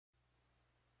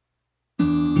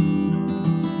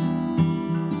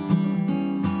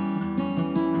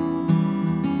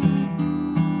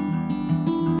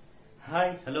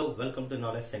to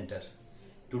Knowledge Center.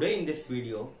 Today in this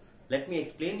video, let me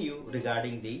explain you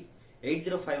regarding the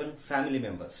 8051 family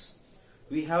members.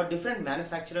 We have different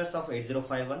manufacturers of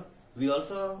 8051. We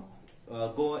also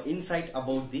go insight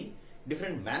about the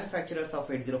different manufacturers of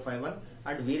 8051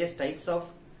 and various types of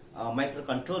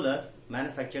microcontrollers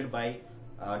manufactured by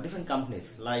different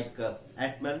companies like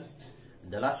Atmel,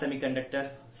 Dallas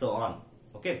Semiconductor, so on.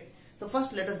 Okay. So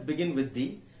first let us begin with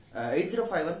the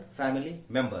 8051 family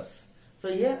members.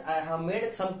 So here I have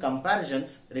made some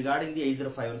comparisons regarding the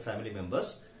 8051 family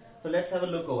members. So let's have a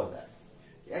look over that.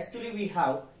 Actually we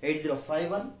have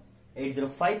 8051,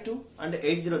 8052 and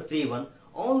 8031.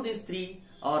 All these three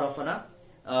are of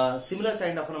a similar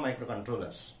kind of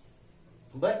microcontrollers,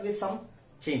 but with some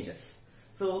changes.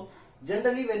 So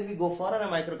generally when we go for a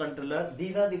microcontroller,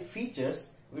 these are the features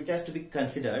which has to be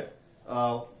considered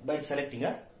by selecting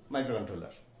a microcontroller.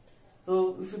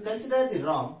 So if you consider the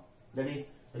ROM, that is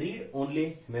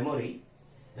read-only memory,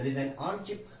 that is an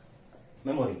on-chip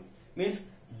memory, means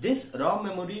this ROM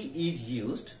memory is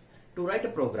used to write a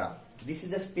program. This is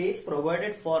the space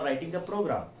provided for writing a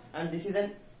program, and this is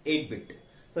an 8-bit.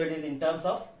 So it is in terms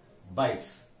of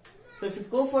bytes. So if you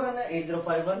go for an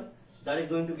 8051, that is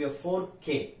going to be a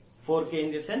 4K. 4K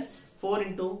in the sense 4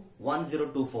 into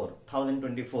 1024,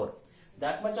 1024.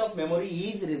 That much of memory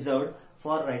is reserved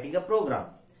for writing a program.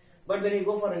 But when you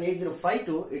go for an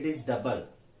 8052, it is double.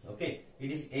 Okay,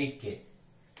 it is 8K.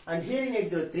 And here in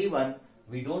 8031,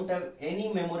 we don't have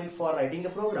any memory for writing a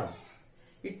program.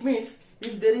 It means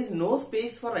if there is no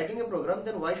space for writing a program,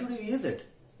 then why should you use it?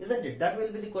 Isn't it? That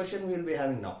will be the question we will be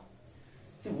having now.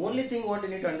 The only thing what you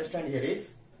need to understand here is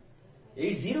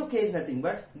 80K is nothing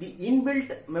but the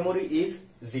inbuilt memory is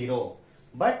 0.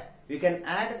 But we can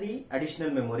add the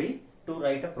additional memory to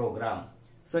write a program.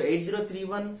 So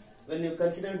 8031, when you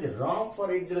consider the ROM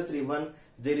for 8031,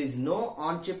 there is no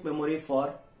on-chip memory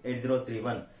for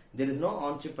 8031. There is no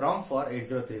on-chip ROM for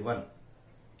 8031.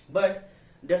 But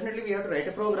definitely we have to write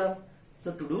a program.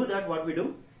 So to do that, what we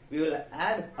do? We will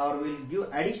add or we will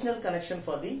give additional connection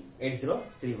for the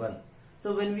 8031.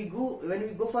 So when we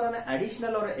go for an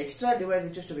additional or extra device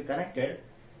which is to be connected,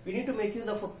 we need to make use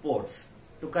of ports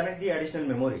to connect the additional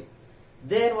memory.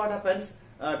 There what happens?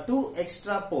 2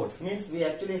 extra ports, means we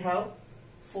actually have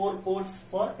 4 ports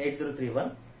for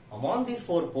 8031. Among these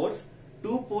 4 ports,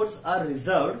 2 ports are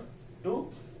reserved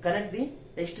to connect the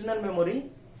external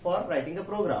memory for writing a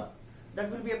program.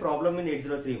 That will be a problem in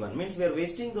 8031. Means we are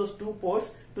wasting those 2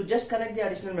 ports to just connect the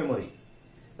additional memory.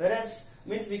 Whereas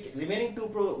means we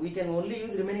can only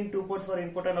use remaining 2 ports for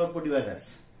input and output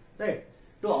devices. Right?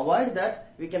 To avoid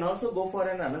that, we can also go for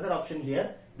another option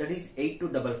here, that is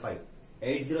 8255.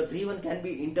 8031 can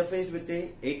be interfaced with the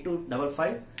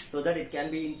 8255 so that it can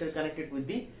be interconnected with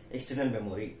the external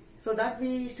memory. So that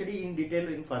we study in detail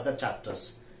in further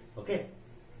chapters. Okay.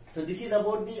 So this is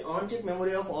about the on-chip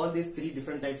memory of all these 3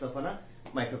 different types of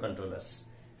microcontrollers.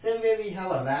 Same way we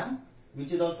have a RAM,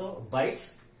 which is also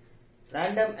bytes,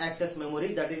 random access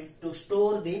memory, that is to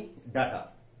store the data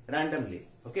randomly.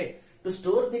 Okay. To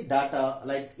store the data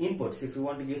like inputs, if you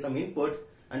want to give some input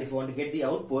and if you want to get the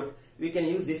output, we can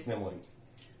use this memory.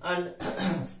 And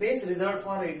space reserved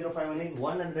for 8051 is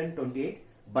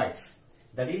 128 bytes.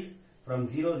 That is from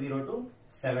 00 to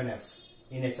 7F.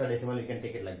 In hexadecimal you can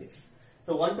take it like this.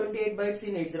 So 128 bytes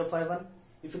in 8051.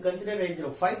 If you consider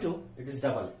 8052, it is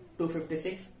double,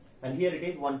 256, and here it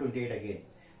is 128 again.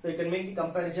 So you can make the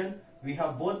comparison. We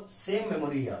have both same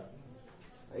memory here.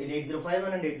 In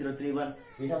 8051 and 8031,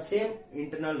 we have same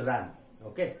internal RAM.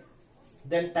 Okay.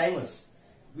 Then timers.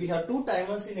 We have 2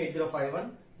 timers in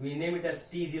 8051. We name it as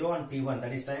T0 and T1.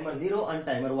 That is timer 0 and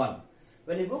timer 1.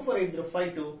 When you go for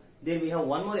 8052, there we have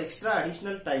one more extra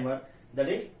additional timer, that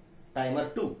is timer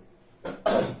 2.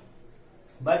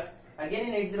 But again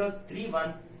in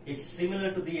 8031, it's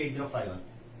similar to the 8051.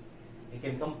 You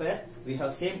can compare. We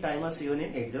have same timers even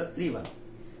in 8031.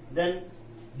 Then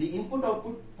the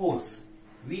input-output ports.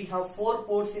 We have 4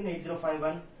 ports in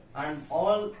 8051 and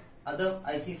all other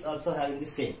ICs also having the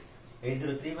same.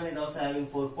 8031 is also having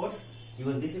 4 ports.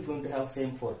 Even this is going to have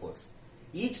same 4 ports.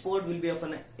 Each port will be of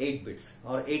an 8 bits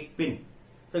or 8 pin.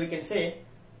 So we can say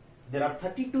there are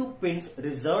 32 pins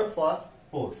reserved for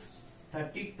ports.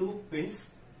 32 pins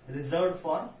reserved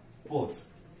for ports.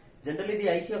 Generally the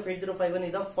IC of 8051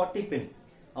 is of 40 pin.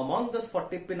 Among those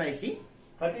 40 pin IC,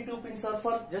 32 pins are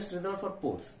for just reserved for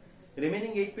ports.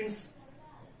 Remaining 8 pins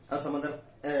are some other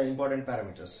important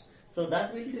parameters. So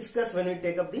that we will discuss when we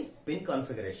take up the pin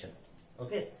configuration.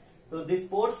 Okay. So these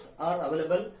ports are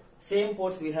available, same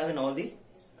ports we have in all the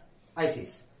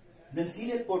ICs. Then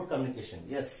serial port communication.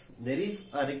 Yes, there is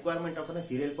a requirement of a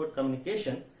serial port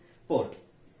communication port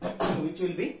which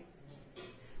will be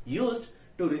used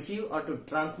to receive or to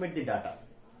transmit the data.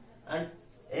 And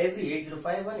every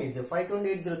 8051, 8052 and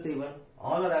 8031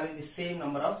 all are having the same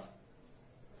number of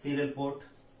serial port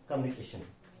communication.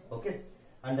 Okay,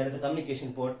 and that is a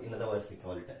communication port, in other words we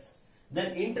call it as.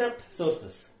 Then interrupt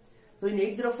sources. So in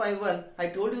 8051 I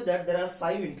told you that there are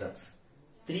 5 interrupts.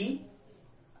 3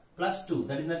 plus 2,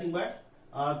 that is nothing but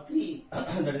 3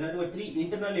 that is nothing but 3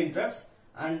 internal interrupts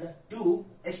and 2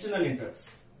 external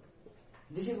interrupts.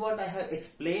 This is what I have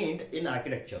explained in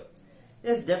architecture.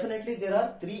 Yes, definitely there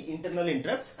are 3 internal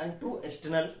interrupts and 2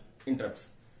 external interrupts.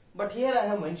 But here I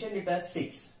have mentioned it as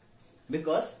 6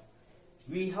 because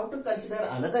we have to consider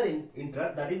another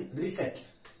interrupt, that is reset.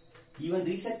 Even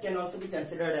reset can also be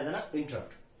considered as an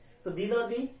interrupt. So these are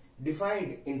the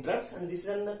defined interrupts, and this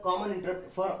is a common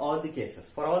interrupt for all the cases,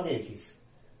 for all the ICs.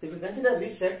 So if you consider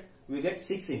reset, we get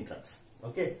 6 interrupts.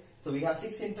 Okay, so we have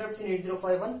 6 interrupts in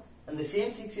 8051 and the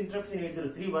same 6 interrupts in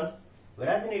 8031,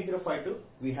 whereas in 8052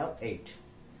 we have 8.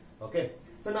 Okay,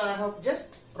 so now I have just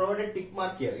provided tick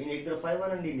mark here in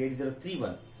 8051 and in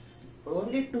 8031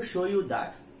 only to show you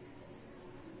that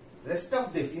rest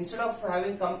of this, instead of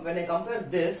having when I compare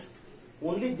this,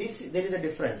 only this there is a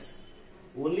difference.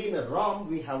 Only in a ROM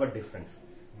we have a difference,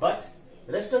 but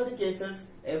rest of the cases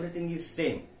everything is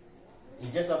same. You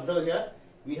just observe here,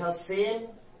 we have same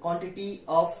quantity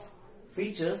of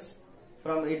features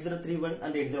from 8031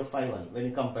 and 8051 when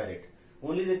you compare it.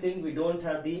 Only the thing, we don't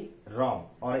have the ROM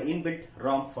or inbuilt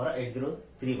ROM for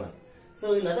 8031.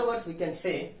 So in other words we can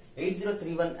say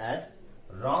 8031 as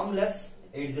ROM-less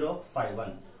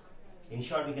 8051. In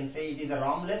short we can say it is a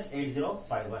ROM-less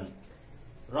 8051.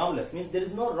 ROM-less means there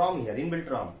is no ROM here, inbuilt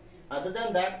ROM. Other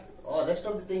than that, rest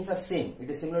of the things are same. It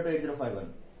is similar to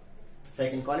 8051. So I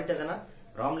can call it as a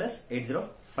ROM-less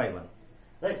 8051.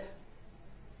 Right?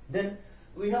 Then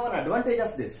we have an advantage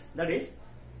of this. That is,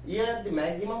 here the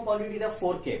maximum quantity is of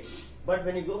 4K. But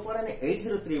when you go for an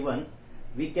 8031,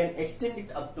 we can extend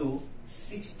it up to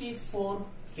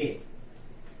 64K.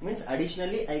 Means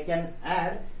additionally I can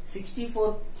add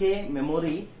 64K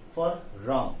memory for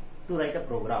ROM to write a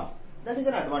program. That is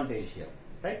an advantage here,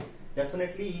 right?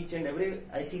 Definitely each and every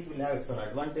ICs will have its own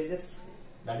advantages.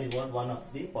 That is what one of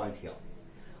the point here.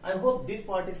 I hope this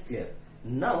part is clear.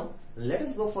 Now let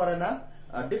us go for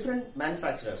different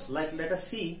manufacturers. Like let us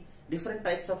see different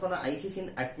types of ICs in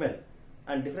Atmel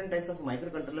and different types of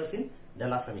microcontrollers in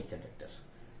Dallas Semiconductor.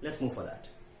 Let's move for that.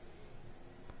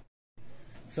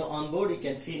 So on board you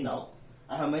can see now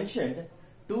I have mentioned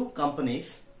 2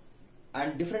 companies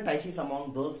and different ICs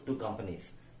among those 2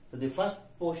 companies. So the first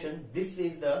portion, this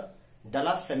is the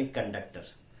Dallas Semiconductor.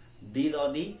 These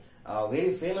are the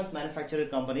very famous manufacturer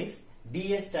companies.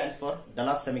 DS stands for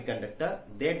Dallas Semiconductor.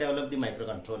 They develop the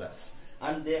microcontrollers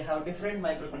and they have different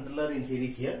microcontroller in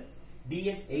series here.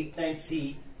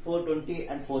 DS89C, 420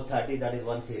 and 430, that is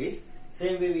one series.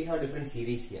 Same way we have different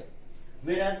series here.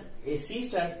 Whereas a C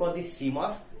stands for the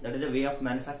CMOS, that is a way of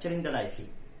manufacturing the IC.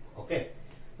 Okay.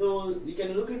 So we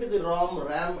can look into the ROM,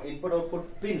 RAM, input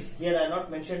output pins. Here I have not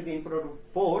mentioned the input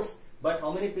output ports, but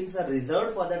how many pins are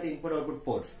reserved for that input output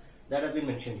ports, that has been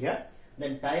mentioned here.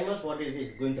 Then timers, what is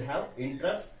it going to have,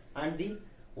 interrupts, and the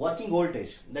working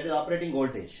voltage, that is operating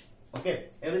voltage. Okay,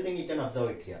 everything you can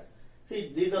observe it here.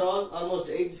 See, these are all almost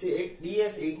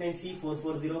DS89C,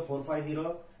 440,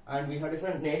 450, and we have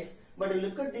different names. But you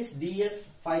look at this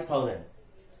DS5000.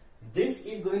 This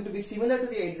is going to be similar to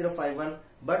the 8051,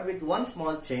 but with one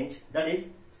small change, that is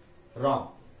ROM.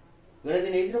 Whereas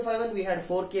in 8051 we had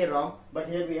 4K ROM, but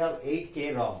here we have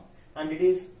 8K ROM, and it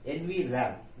is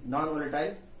NVRAM,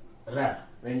 non-volatile RAM,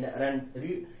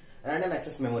 random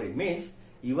access memory. Means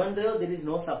even though there is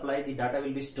no supply, the data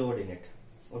will be stored in it.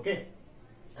 Okay,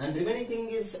 and remaining thing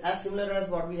is as similar as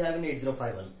what we have in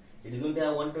 8051. It is going to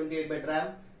have 128 byte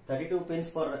RAM, 32 pins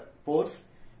for ports,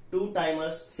 2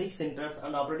 timers, 6 interrupts,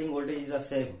 and operating voltage is the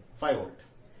same, 5 volt.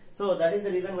 So that is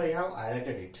the reason why I have highlighted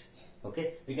it.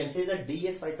 Okay, we can say that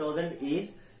DS5000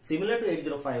 is similar to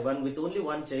 8051 with only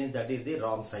one change, that is the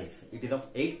ROM size. It is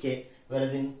of 8K,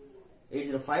 whereas in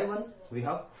 8051 we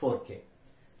have 4K.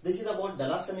 This is about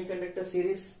Dallas Semiconductor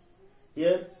series.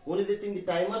 Here only the thing, the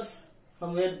timers,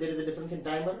 somewhere there is a difference in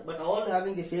timer, but all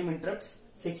having the same interrupts,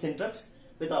 6 interrupts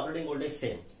with operating voltage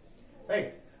same,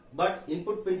 right? But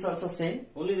input pins also same,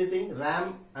 only the thing,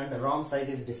 RAM and ROM size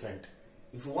is different.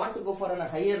 If you want to go for a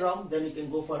higher ROM, then you can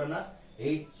go for a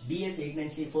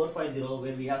DS89C450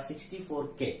 where we have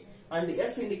 64K, and the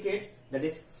F indicates that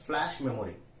is flash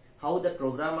memory. How the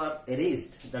program are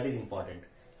erased, that is important.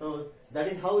 So that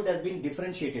is how it has been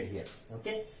differentiated here.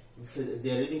 Okay, if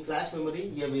they are using flash memory,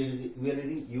 here we are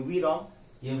using UV ROM,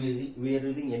 here we are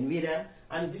using NV RAM,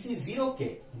 and this is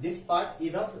 0K. This part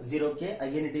is of 0K.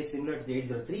 Again, it is similar to the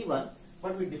 8031,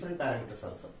 but with different parameters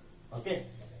also. Okay,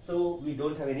 so we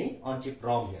don't have any on-chip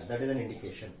ROM here. That is an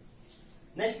indication.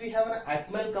 Next, we have an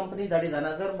Atmel company. That is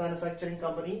another manufacturing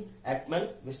company.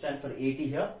 Atmel, which stands for 80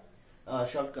 here.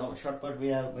 Shortcut we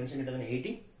have mentioned it as an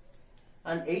 80.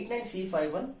 And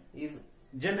 89C51 is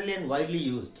generally and widely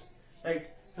used. Right.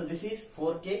 So this is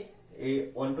 4K,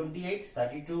 128,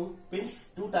 32 pins,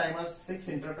 2 timers, 6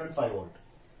 interrupt and 5 volt.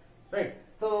 Right.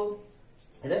 So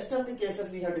rest of the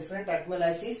cases we have different Atmel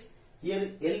ICs.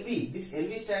 Here LV, this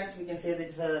LV stands, we can say that it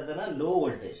is a low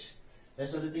voltage.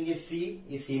 Rest of the thing is C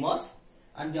is CMOS,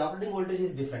 and the operating voltage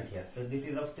is different here. So this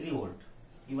is of 3 volt.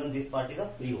 Even this part is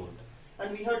of 3 volt.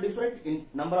 And we have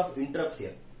different number of interrupts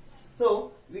here.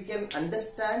 So we can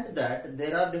understand that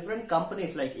there are different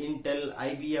companies like Intel,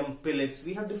 IBM, Philips.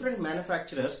 We have different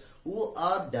manufacturers who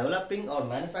are developing or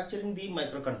manufacturing the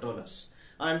microcontrollers.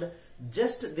 And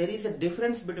just there is a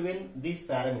difference between these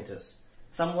parameters.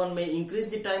 Someone may increase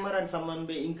the timer and someone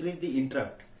may increase the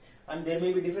interrupt. And there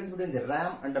may be difference between the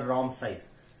RAM and the ROM size.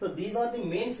 So these are the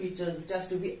main features which has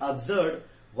to be observed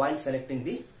while selecting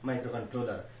the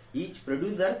microcontroller. Each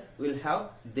producer will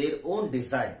have their own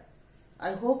design.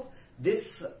 I hope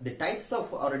the types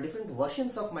of or different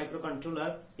versions of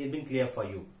microcontroller is been clear for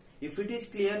you. If it is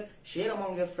clear, share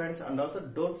among your friends and also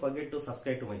don't forget to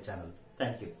subscribe to my channel.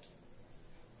 Thank you.